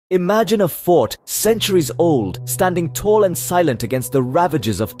Imagine a fort, centuries old, standing tall and silent against the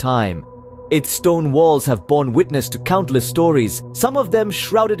ravages of time. Its stone walls have borne witness to countless stories, some of them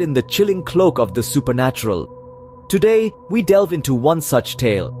shrouded in the chilling cloak of the supernatural. Today, we delve into one such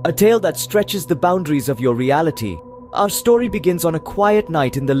tale, a tale that stretches the boundaries of your reality. Our story begins on a quiet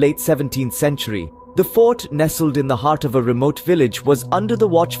night in the late 17th century. The fort, nestled in the heart of a remote village, was under the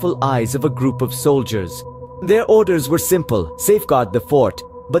watchful eyes of a group of soldiers. Their orders were simple: safeguard the fort.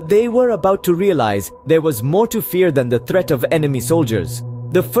 But they were about to realize there was more to fear than the threat of enemy soldiers.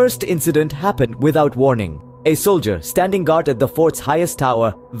 The first incident happened without warning. A soldier, standing guard at the fort's highest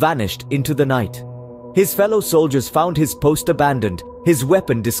tower, vanished into the night. His fellow soldiers found his post abandoned, his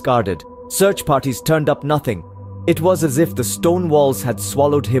weapon discarded. Search parties turned up nothing. It was as if the stone walls had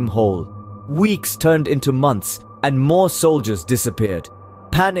swallowed him whole. Weeks turned into months, and more soldiers disappeared.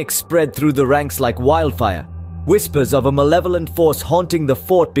 Panic spread through the ranks like wildfire. Whispers of a malevolent force haunting the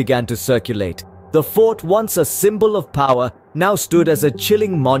fort began to circulate. The fort, once a symbol of power, now stood as a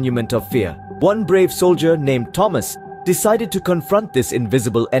chilling monument of fear. One brave soldier named Thomas decided to confront this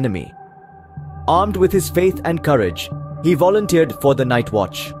invisible enemy. Armed with his faith and courage, he volunteered for the night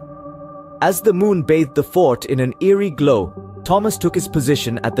watch. As the moon bathed the fort in an eerie glow, Thomas took his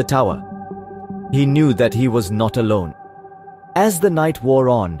position at the tower. He knew that he was not alone. As the night wore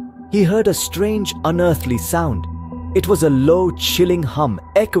on, he heard a strange, unearthly sound. It was a low, chilling hum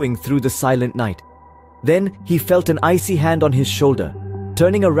echoing through the silent night. Then he felt an icy hand on his shoulder.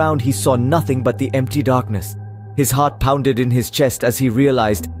 Turning around, he saw nothing but the empty darkness. His heart pounded in his chest as he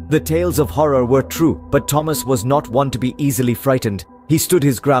realized the tales of horror were true, but Thomas was not one to be easily frightened. He stood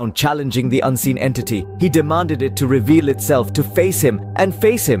his ground, challenging the unseen entity. He demanded it to reveal itself, to face him, and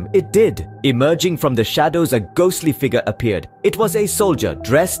face him it did. Emerging from the shadows, a ghostly figure appeared. It was a soldier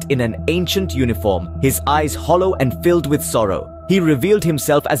dressed in an ancient uniform, his eyes hollow and filled with sorrow. He revealed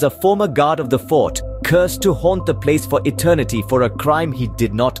himself as a former guard of the fort, cursed to haunt the place for eternity for a crime he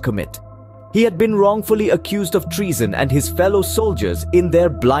did not commit. He had been wrongfully accused of treason, and his fellow soldiers, in their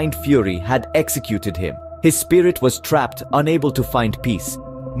blind fury, had executed him. His spirit was trapped, unable to find peace.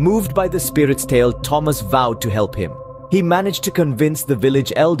 Moved by the spirit's tale, Thomas vowed to help him. He managed to convince the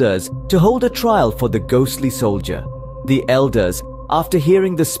village elders to hold a trial for the ghostly soldier. The elders, after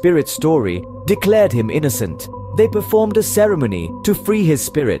hearing the spirit's story, declared him innocent. They performed a ceremony to free his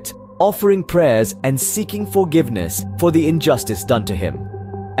spirit, offering prayers and seeking forgiveness for the injustice done to him.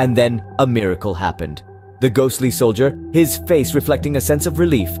 And then a miracle happened. The ghostly soldier, his face reflecting a sense of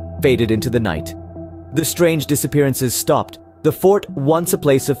relief, faded into the night. The strange disappearances stopped. The fort, once a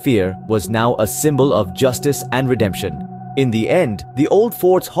place of fear, was now a symbol of justice and redemption. In the end, the old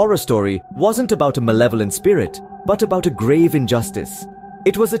fort's horror story wasn't about a malevolent spirit, but about a grave injustice.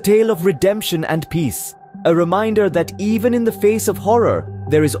 It was a tale of redemption and peace, a reminder that even in the face of horror,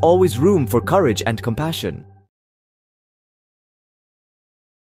 there is always room for courage and compassion.